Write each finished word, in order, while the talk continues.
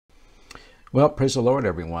Well, praise the Lord,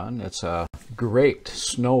 everyone. It's a great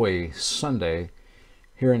snowy Sunday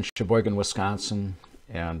here in Sheboygan, Wisconsin,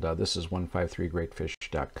 and this is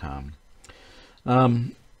 153greatfish.com.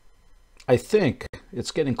 I think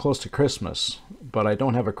it's getting close to Christmas, but I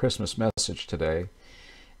don't have a Christmas message today,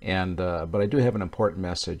 and but I do have an important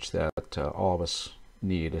message that all of us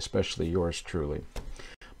need, especially yours truly.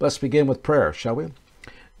 Let's begin with prayer, shall we?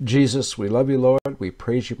 Jesus, we love you, Lord. We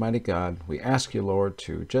praise you, mighty God. We ask you, Lord,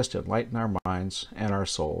 to just enlighten our minds and our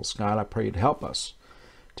souls. God, I pray you'd help us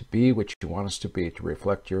to be what you want us to be, to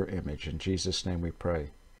reflect your image. In Jesus' name we pray.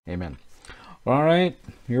 Amen. All right,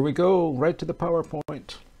 here we go, right to the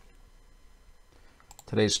PowerPoint.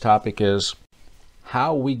 Today's topic is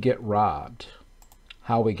how we get robbed.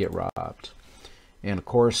 How we get robbed. And of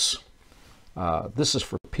course, this is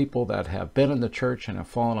for people that have been in the church and have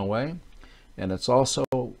fallen away. And it's also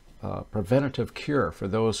a preventative cure for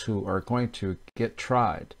those who are going to get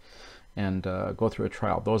tried and go through a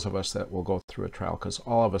trial. Those of us that will go through a trial, because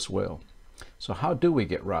all of us will. So how do we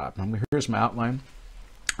get robbed? And here's my outline.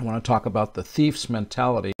 I want to talk about the thief's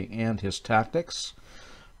mentality and his tactics.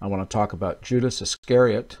 I want to talk about Judas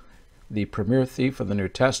Iscariot, the premier thief of the New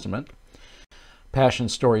Testament. Passion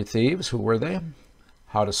story thieves, who were they?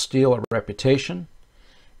 How to steal a reputation.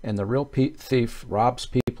 And the real thief robs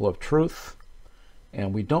people of truth.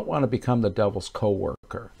 And we don't want to become the devil's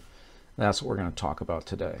co-worker. That's what we're going to talk about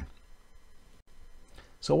today.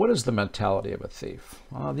 So what is the mentality of a thief?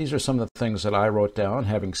 These are some of the things that I wrote down,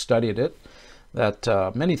 having studied it,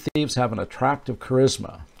 that many thieves have an attractive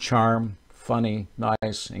charisma, charm, funny,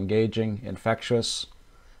 nice, engaging, infectious,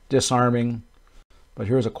 disarming, but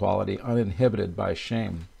here's a quality, uninhibited by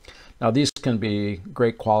shame. Now, these can be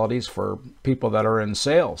great qualities for people that are in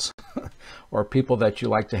sales or people that you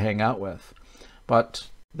like to hang out with. But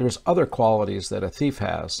there's other qualities that a thief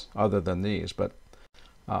has other than these, but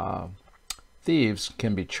thieves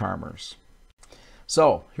can be charmers.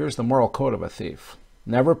 So here's the moral code of a thief.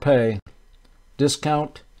 Never pay,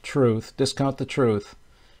 discount the truth,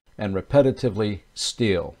 and repetitively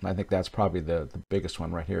steal. I think that's probably the biggest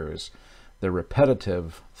one right here, is the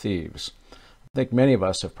repetitive thieves. I think many of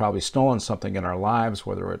us have probably stolen something in our lives,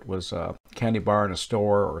 whether it was a candy bar in a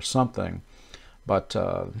store or something, but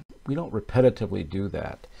we don't repetitively do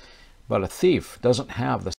that. But a thief doesn't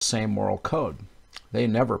have the same moral code. They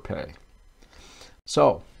never pay.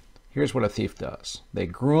 So here's what a thief does. They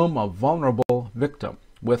groom a vulnerable victim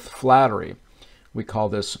with flattery. We call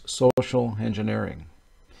this social engineering.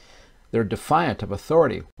 They're defiant of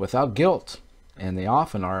authority without guilt, and they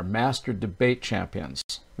often are master debate champions.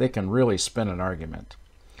 They can really spin an argument.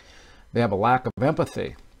 They have a lack of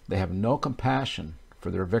empathy. They have no compassion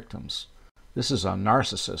for their victims. This is a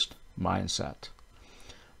narcissist mindset.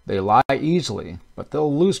 They lie easily, but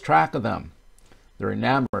they'll lose track of them. They're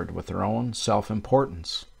enamored with their own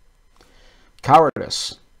self-importance.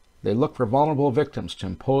 Cowardice. They look for vulnerable victims to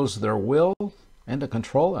impose their will and to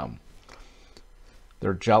control them.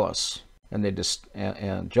 They're jealous,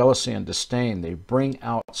 and jealousy and disdain, they bring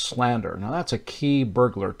out slander. Now that's a key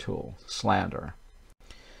burglar tool, slander.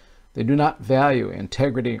 They do not value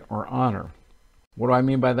integrity or honor. What do I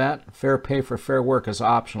mean by that? Fair pay for fair work is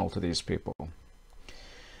optional to these people.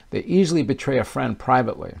 They easily betray a friend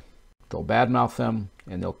privately. They'll badmouth them,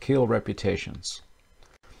 and they'll kill reputations.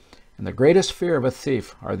 And the greatest fear of a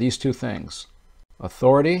thief are these two things,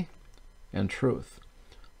 authority and truth.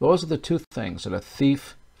 Those are the two things that a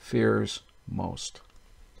thief fears most.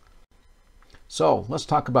 So let's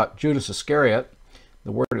talk about Judas Iscariot.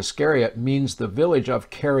 The word Iscariot means the village of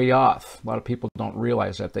Kerioth. A lot of people don't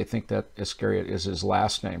realize that. They think that Iscariot is his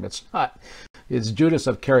last name. It's not. It's Judas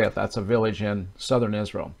of Kerioth. That's a village in southern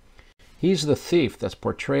Israel. He's the thief that's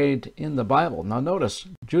portrayed in the Bible. Now notice,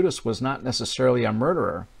 Judas was not necessarily a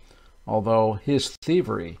murderer, although his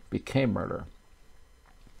thievery became murder.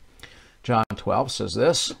 John 12 says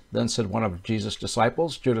this, "Then said one of Jesus'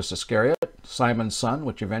 disciples, Judas Iscariot, Simon's son,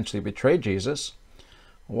 which eventually betrayed Jesus,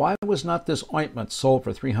 why was not this ointment sold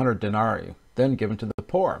for 300 denarii, then given to the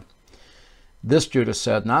poor?" This Judas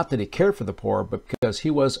said, not that he cared for the poor, but because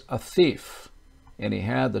he was a thief, and he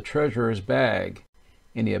had the treasurer's bag,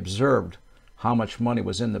 and he observed how much money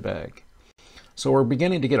was in the bag. So we're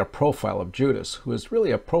beginning to get a profile of Judas, who is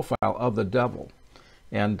really a profile of the devil.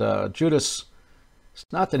 And Judas, it's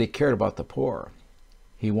not that he cared about the poor.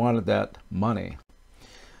 He wanted that money.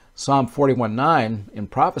 Psalm 41:9, in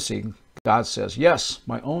prophecy, God says, "Yes,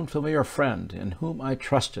 my own familiar friend, in whom I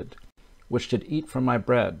trusted, which did eat from my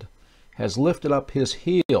bread, has lifted up his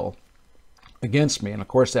heel against me." And of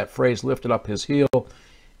course, that phrase, lifted up his heel,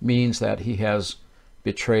 means that he has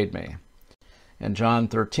betrayed me. In John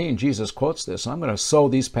 13, Jesus quotes this. I'm going to sew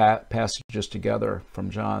these passages together from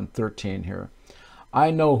John 13 here. I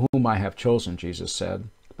know whom I have chosen, Jesus said,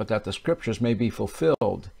 but that the scriptures may be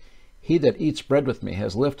fulfilled. He that eats bread with me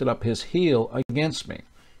has lifted up his heel against me.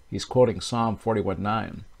 He's quoting Psalm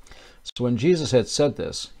 41:9. So when Jesus had said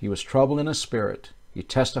this, he was troubled in his spirit. He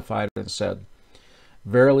testified and said,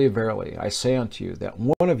 Verily, verily, I say unto you, that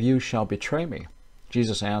one of you shall betray me.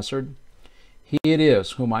 Jesus answered, He it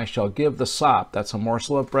is whom I shall give the sop, that's a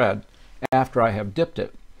morsel of bread, after I have dipped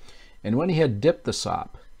it. And when he had dipped the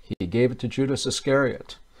sop, he gave it to Judas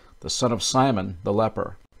Iscariot, the son of Simon the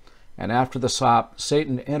leper. And after the sop,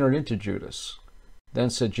 Satan entered into Judas. Then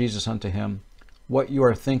said Jesus unto him, What you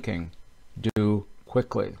are thinking, do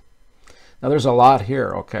quickly. Now there's a lot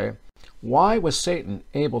here, okay? Why was Satan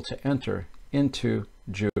able to enter into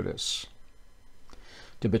Judas?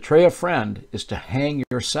 To betray a friend is to hang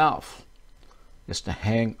yourself, is to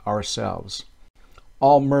hang ourselves.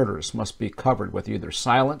 All murders must be covered with either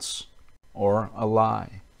silence or a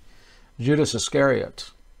lie. Judas Iscariot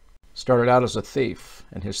started out as a thief,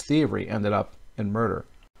 and his thievery ended up in murder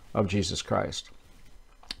of Jesus Christ.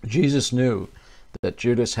 Jesus knew that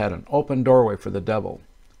Judas had an open doorway for the devil.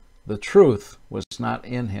 The truth was not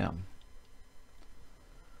in him.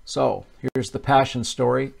 So, here's the passion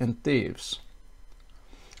story in Thieves.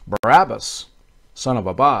 Barabbas, son of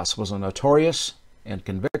Abbas, was a notorious and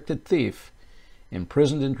convicted thief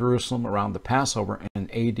imprisoned in Jerusalem around the Passover in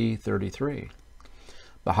AD 33.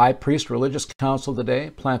 The high priest religious council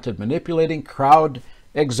today planted manipulating crowd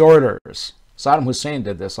exhorters. Saddam Hussein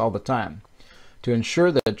did this all the time to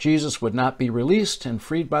ensure that Jesus would not be released and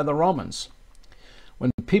freed by the Romans.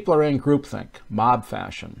 When people are in groupthink, mob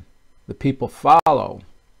fashion, the people follow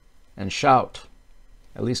and shout,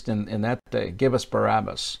 at least in that day, give us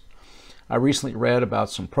Barabbas. I recently read about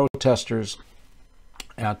some protesters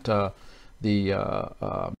at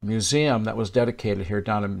the museum that was dedicated here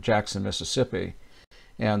down in Jackson, Mississippi.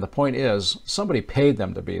 And the point is, somebody paid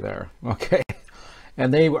them to be there, okay?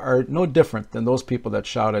 And they are no different than those people that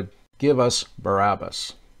shouted, give us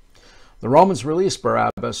Barabbas. The Romans released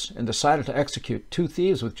Barabbas and decided to execute 2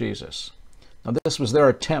 thieves with Jesus. Now this was their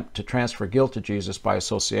attempt to transfer guilt to Jesus by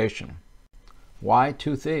association. Why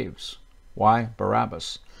 2 thieves? Why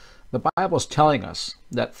Barabbas? The Bible is telling us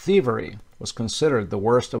that thievery was considered the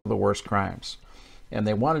worst of the worst crimes. And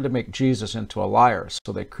they wanted to make Jesus into a liar,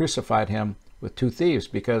 so they crucified him with 2 thieves,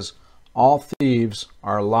 because all thieves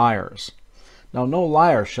are liars. Now, no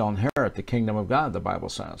liar shall inherit the kingdom of God, the Bible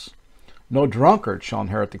says. No drunkard shall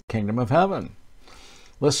inherit the kingdom of heaven.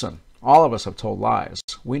 Listen, all of us have told lies.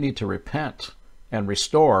 We need to repent and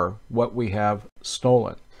restore what we have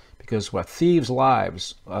stolen, because a thief's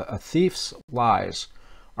lies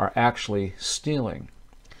are actually stealing.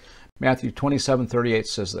 Matthew 27:38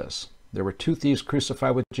 says this, There were 2 thieves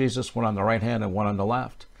crucified with Jesus, one on the right hand and one on the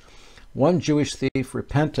left. One Jewish thief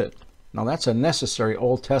repented. Now that's a necessary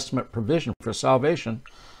Old Testament provision for salvation,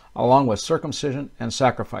 along with circumcision and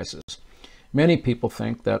sacrifices. Many people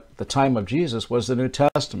think that the time of Jesus was the New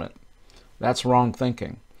Testament. That's wrong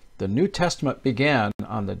thinking. The New Testament began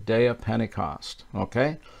on the day of Pentecost,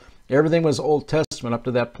 okay? Everything was Old Testament up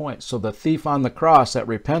to that point. So the thief on the cross that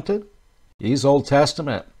repented, he's Old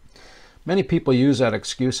Testament. Many people use that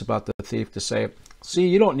excuse about the thief to say, see,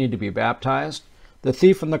 you don't need to be baptized. The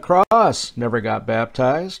thief on the cross never got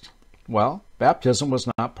baptized. Well, baptism was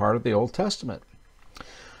not part of the Old Testament.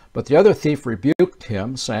 But the other thief rebuked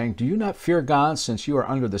him, saying, Do you not fear God, since you are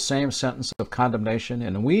under the same sentence of condemnation?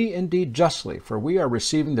 And we indeed justly, for we are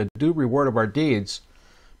receiving the due reward of our deeds.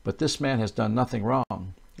 But this man has done nothing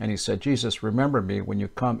wrong. And he said, Jesus, remember me when you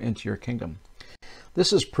come into your kingdom.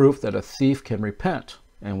 This is proof that a thief can repent.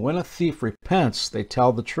 And when a thief repents, they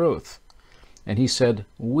tell the truth. And he said,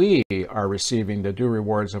 we are receiving the due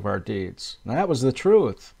rewards of our deeds. Now, that was the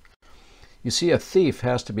truth. You see, a thief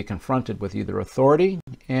has to be confronted with either authority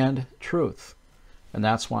and truth. And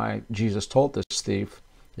that's why Jesus told this thief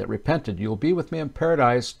that repented, you'll be with me in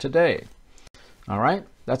paradise today. All right?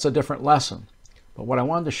 That's a different lesson. But what I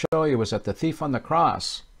wanted to show you was that the thief on the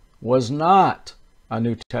cross was not a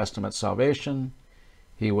New Testament salvation.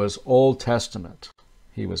 He was Old Testament.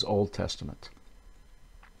 He was Old Testament.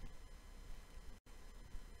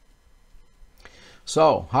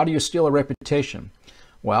 So, how do you steal a reputation?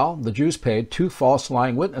 Well, the Jews paid 2 false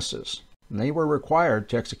lying witnesses, and they were required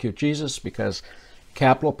to execute Jesus because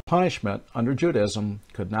capital punishment under Judaism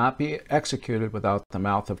could not be executed without the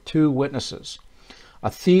mouth of 2 witnesses.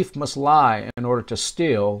 A thief must lie in order to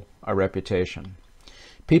steal a reputation.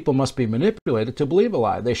 People must be manipulated to believe a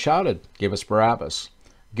lie. They shouted, give us Barabbas.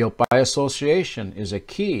 Guilt by association is a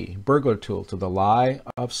key burglar tool to the lie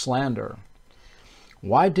of slander.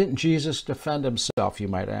 Why didn't Jesus defend himself, you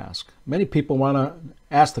might ask? Many people want to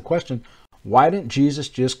ask the question, why didn't Jesus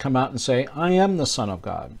just come out and say, I am the Son of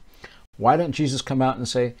God? Why didn't Jesus come out and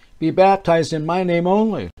say, be baptized in my name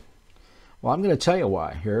only? Well, I'm going to tell you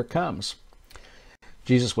why. Here it comes.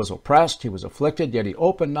 Jesus was oppressed, he was afflicted, yet he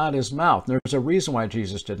opened not his mouth. And there's a reason why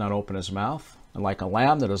Jesus did not open his mouth. And like a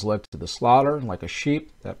lamb that is led to the slaughter, and like a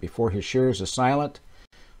sheep that before his shearers is silent,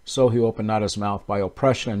 so he opened not his mouth. By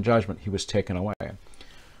oppression and judgment he was taken away.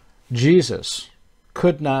 Jesus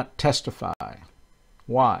could not testify.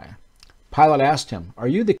 Why? Pilate asked him, are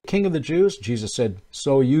you the king of the Jews? Jesus said,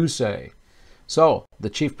 so you say. So the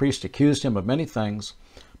chief priest accused him of many things.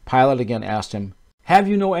 Pilate again asked him, have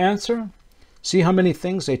you no answer? See how many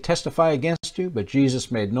things they testify against you? But Jesus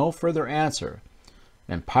made no further answer.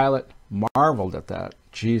 And Pilate marveled at that.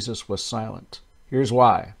 Jesus was silent. Here's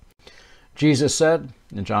why. Jesus said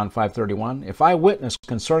in John 5:31, if I witness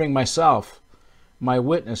concerning myself, my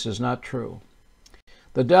witness is not true.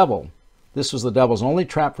 The devil, this was the devil's only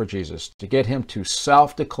trap for Jesus, to get him to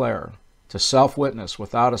self-declare, to self-witness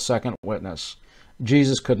without a second witness.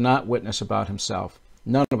 Jesus could not witness about himself.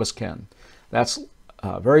 None of us can. That's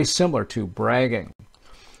very similar to bragging.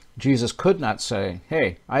 Jesus could not say,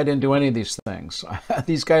 hey, I didn't do any of these things.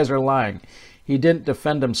 These guys are lying. He didn't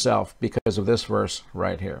defend himself because of this verse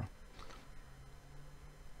right here.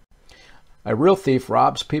 A real thief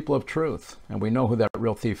robs people of truth, and we know who that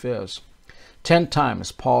real thief is. 10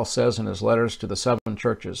 times Paul says in his letters to the 7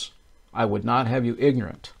 churches, I would not have you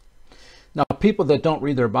ignorant. Now, people that don't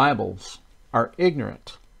read their Bibles are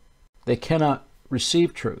ignorant. They cannot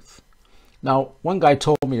receive truth. Now, one guy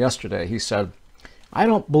told me yesterday, he said, I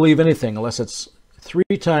don't believe anything unless it's 3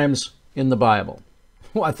 times in the Bible.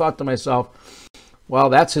 Well, I thought to myself, well,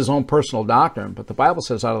 that's his own personal doctrine, but the Bible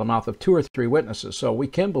says out of the mouth of 2 or 3 witnesses, so we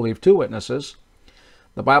can believe 2 witnesses.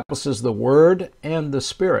 The Bible says the Word and the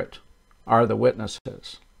Spirit are the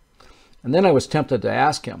witnesses. And then I was tempted to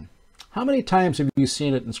ask him, how many times have you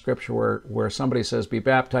seen it in Scripture where somebody says, be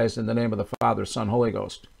baptized in the name of the Father, Son, Holy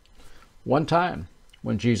Ghost? 1 time,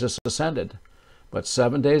 when Jesus ascended. But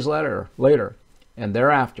 7 days later, and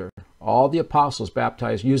thereafter, all the apostles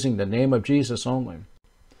baptized using the name of Jesus only.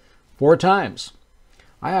 4 times.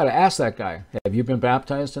 I had to ask that guy, have you been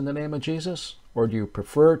baptized in the name of Jesus? Or do you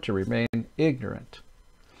prefer to remain ignorant?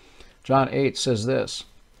 John 8 says this,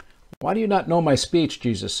 why do you not know my speech,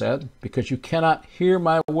 Jesus said? Because you cannot hear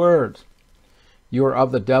my word. You are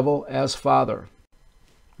of the devil as father.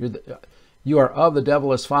 You are of the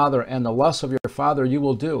devil as father, and the lusts of your father you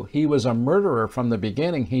will do. He was a murderer from the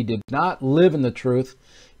beginning. He did not live in the truth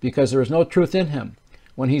because there is no truth in him.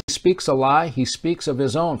 When he speaks a lie, he speaks of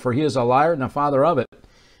his own, for he is a liar and a father of it.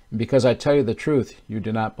 And because I tell you the truth, you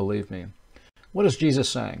do not believe me. What is Jesus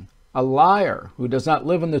saying? A liar who does not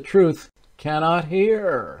live in the truth cannot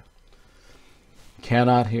hear.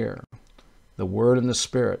 Cannot hear. The Word and the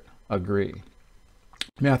Spirit agree.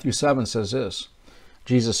 Matthew 7 says this.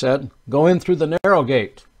 Jesus said, go in through the narrow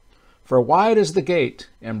gate, for wide is the gate,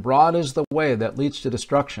 and broad is the way that leads to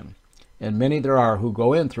destruction, and many there are who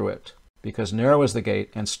go in through it, because narrow is the gate,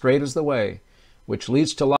 and straight is the way, which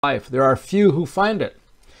leads to life. There are few who find it.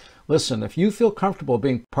 Listen, if you feel comfortable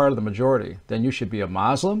being part of the majority, then you should be a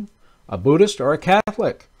Muslim, a Buddhist, or a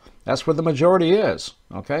Catholic. That's where the majority is,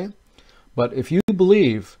 okay? But if you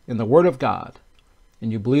believe in the Word of God,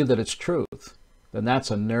 and you believe that it's truth, then that's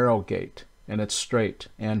a narrow gate. And it's straight,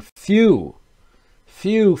 and few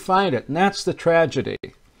find it. And that's the tragedy,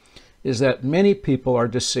 is that many people are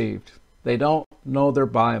deceived. They don't know their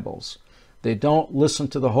Bibles. They don't listen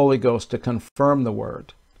to the Holy Ghost to confirm the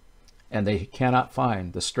Word, and they cannot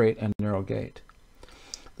find the straight and narrow gate.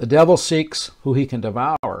 The devil seeks who he can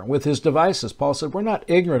devour with his devices. Paul said, we're not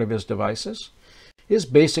ignorant of his devices. His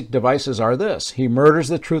basic devices are this. He murders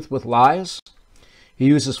the truth with lies. He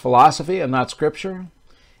uses philosophy and not Scripture.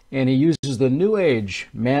 And he uses the New Age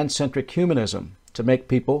man-centric humanism to make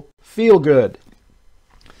people feel good.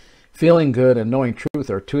 Feeling good and knowing truth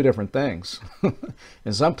are 2 different things.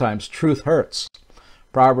 And sometimes truth hurts.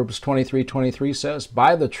 Proverbs 23:23 says,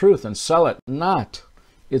 buy the truth and sell it not.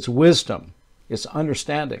 It's wisdom. It's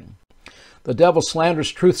understanding. The devil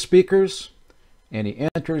slanders truth speakers, and he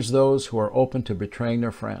enters those who are open to betraying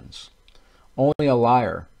their friends. Only a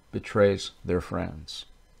liar betrays their friends,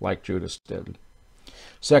 like Judas did.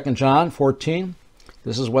 2 John 14,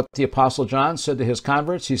 this is what the Apostle John said to his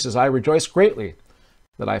converts. He says, I rejoice greatly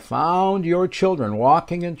that I found your children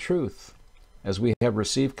walking in truth, as we have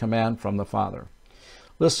received command from the Father.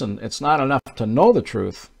 Listen, it's not enough to know the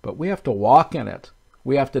truth, but we have to walk in it.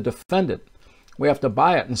 We have to defend it. We have to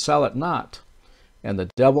buy it and sell it not. And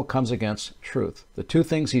the devil comes against truth. The 2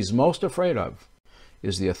 things he's most afraid of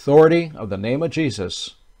is the authority of the name of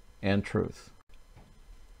Jesus and truth.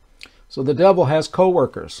 So the devil has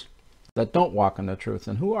co-workers that don't walk in the truth.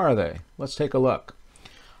 And who are they? Let's take a look.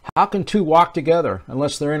 How can two walk together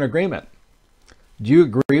unless they're in agreement? Do you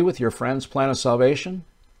agree with your friend's plan of salvation?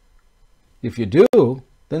 If you do,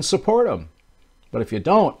 then support him. But if you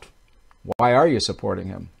don't, why are you supporting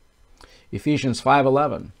him? Ephesians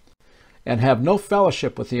 5:11. And have no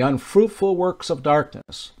fellowship with the unfruitful works of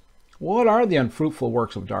darkness. What are the unfruitful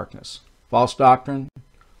works of darkness? False doctrine,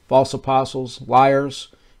 false apostles, liars,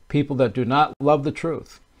 people that do not love the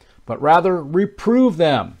truth, but rather reprove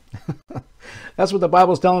them. That's what the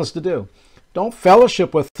Bible is telling us to do. Don't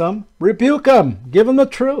fellowship with them, rebuke them, give them the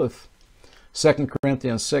truth. 2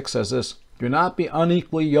 Corinthians 6 says this, do not be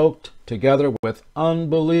unequally yoked together with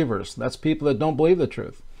unbelievers. That's people that don't believe the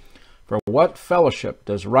truth. For what fellowship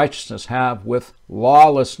does righteousness have with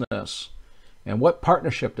lawlessness? And what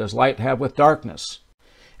partnership does light have with darkness?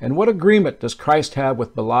 And what agreement does Christ have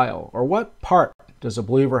with Belial? Or what part does a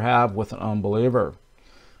believer have with an unbeliever?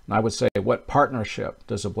 And I would say, what partnership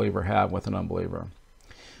does a believer have with an unbeliever?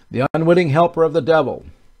 The unwitting helper of the devil.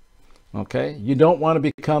 Okay? You don't want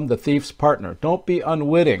to become the thief's partner. Don't be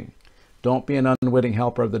unwitting. Don't be an unwitting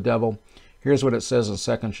helper of the devil. Here's what it says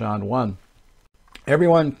in 2 John 1.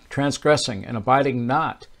 Everyone transgressing and abiding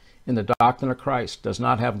not in the doctrine of Christ does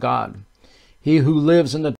not have God. He who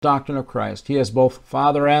lives in the doctrine of Christ, he has both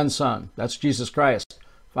Father and Son. That's Jesus Christ,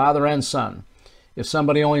 Father and Son. If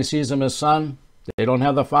somebody only sees him as Son, they don't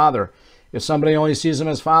have the Father. If somebody only sees him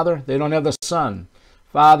as Father, they don't have the Son.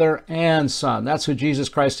 Father and Son. That's who Jesus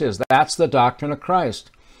Christ is. That's the doctrine of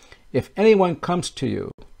Christ. If anyone comes to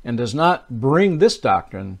you and does not bring this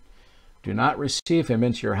doctrine, do not receive him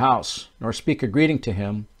into your house, nor speak a greeting to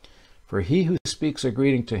him, for he who speaks a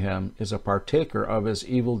greeting to him is a partaker of his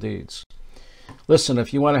evil deeds. Listen,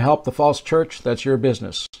 if you want to help the false church, that's your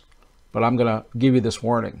business. But I'm going to give you this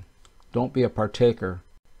warning. Don't be a partaker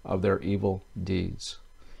of their evil deeds.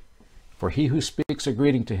 For he who speaks a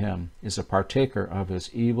greeting to him is a partaker of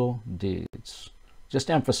his evil deeds.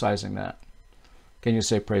 Just emphasizing that. Can you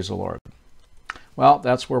say praise the Lord? Well,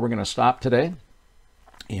 that's where we're going to stop today.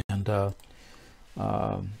 And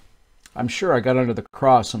I'm sure I got under the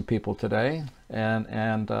cross some people today,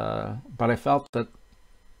 but I felt that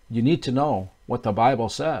you need to know what the Bible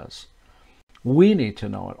says. We need to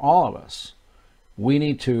know it, all of us. We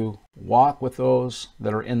need to walk with those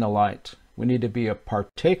that are in the light. We need to be a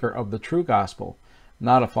partaker of the true gospel,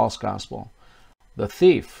 not a false gospel. The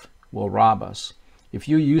thief will rob us. If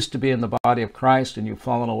you used to be in the body of Christ and you've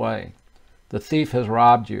fallen away, the thief has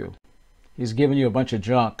robbed you. He's given you a bunch of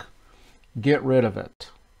junk. Get rid of it.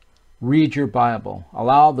 Read your Bible.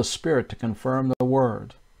 Allow the Spirit to confirm the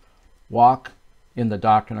Word. Walk in the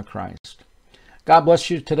doctrine of Christ. God bless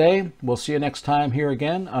you today. We'll see you next time here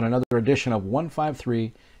again on another edition of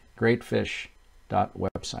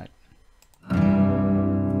 153greatfish.website.